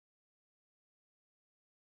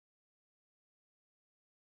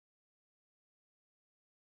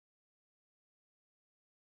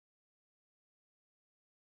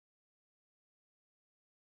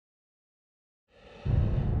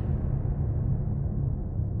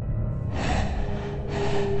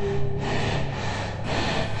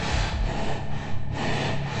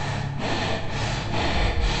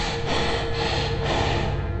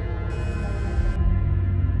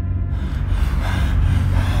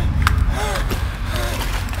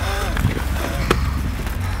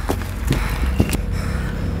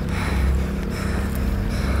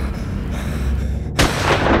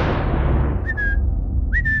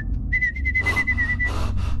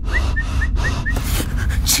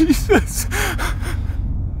Jesus.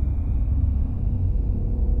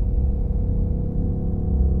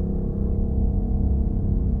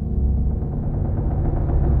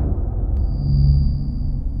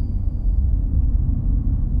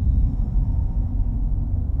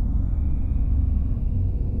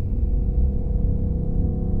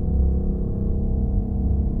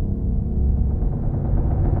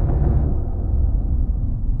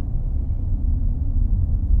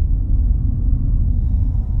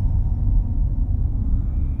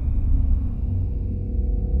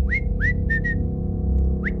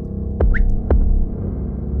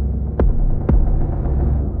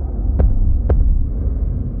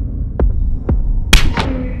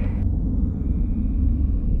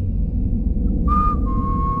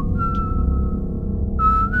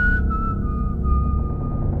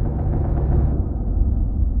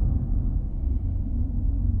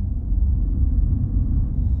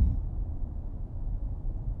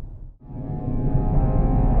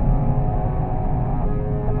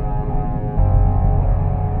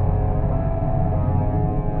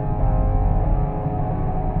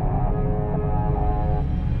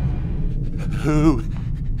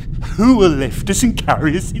 Who will lift us and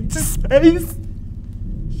carry us into space?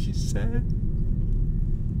 She said.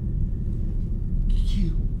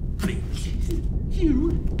 You bitches.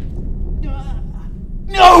 You.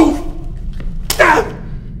 No! Damn!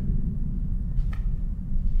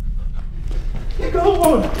 You go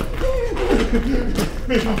on!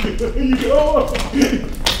 You go on!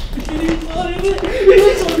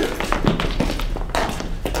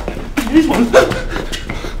 Here's one!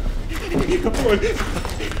 Come on!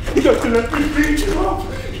 You got to let me beat you up!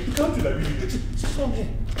 You got to let me beat you up! Come here!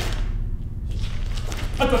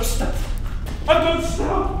 I've got stuff! I've got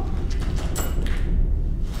stuff!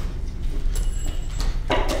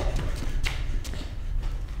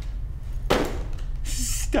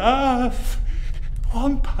 Stuff!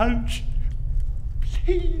 One punch!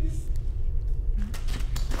 Please!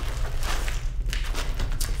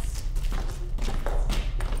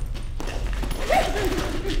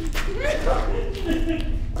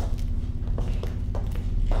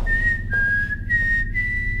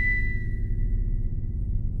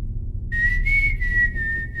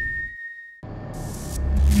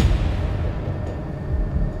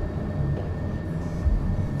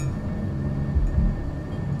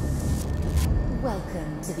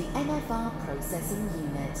 Welcome to the NFR Processing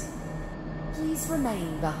Unit. Please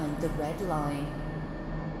remain behind the red line.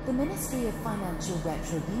 The Ministry of Financial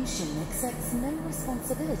Retribution accepts no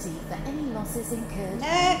responsibility for any losses incurred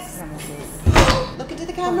on its premises. Look into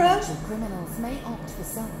the camera. Financial criminals may opt for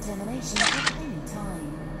self-termination at any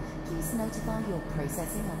time. Please notify your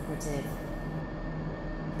processing operative.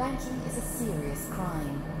 Banking is a serious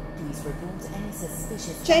crime. Please report any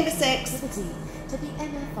suspicious Chamber 6. activity to the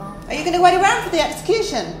NFR. Are you going to wait around for the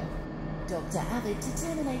execution? Dr. Avid,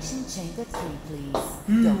 Determination Chamber 3, please.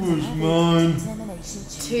 Who Dr. was Avid, mine? Determination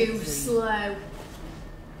Chamber Too 3. slow.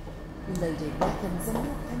 Loaded weapons are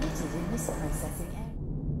not permitted in this processing area.